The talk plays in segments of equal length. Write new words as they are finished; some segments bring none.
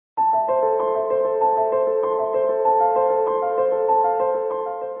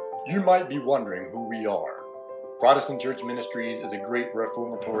You might be wondering who we are. Protestant Church Ministries is a great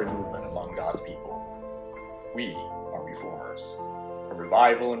reformatory movement among God's people. We are reformers. A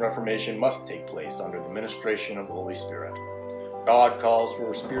revival and reformation must take place under the ministration of the Holy Spirit. God calls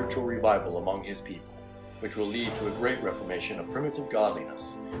for a spiritual revival among His people, which will lead to a great reformation of primitive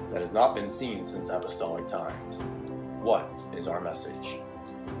godliness that has not been seen since apostolic times. What is our message?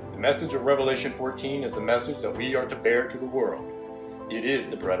 The message of Revelation 14 is the message that we are to bear to the world. It is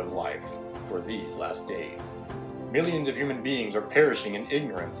the bread of life for these last days. Millions of human beings are perishing in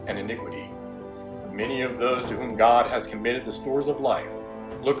ignorance and iniquity. Many of those to whom God has committed the stores of life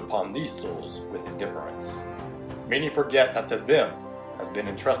look upon these souls with indifference. Many forget that to them has been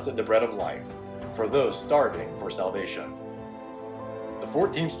entrusted the bread of life for those starving for salvation. The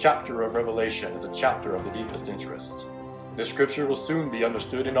 14th chapter of Revelation is a chapter of the deepest interest. This scripture will soon be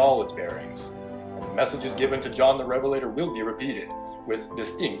understood in all its bearings, and the messages given to John the Revelator will be repeated with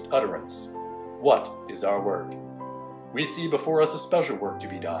distinct utterance. What is our work? We see before us a special work to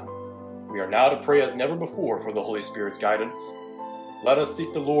be done. We are now to pray as never before for the Holy Spirit's guidance. Let us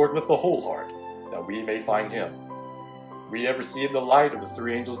seek the Lord with the whole heart, that we may find Him. We have received the light of the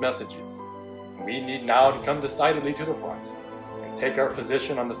three angels' messages, and we need now to come decidedly to the front and take our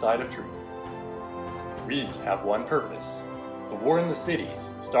position on the side of truth. We have one purpose, the war in the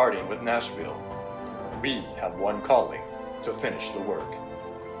cities, starting with Nashville. We have one calling, to finish the work.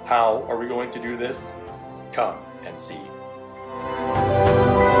 How are we going to do this? Come and see.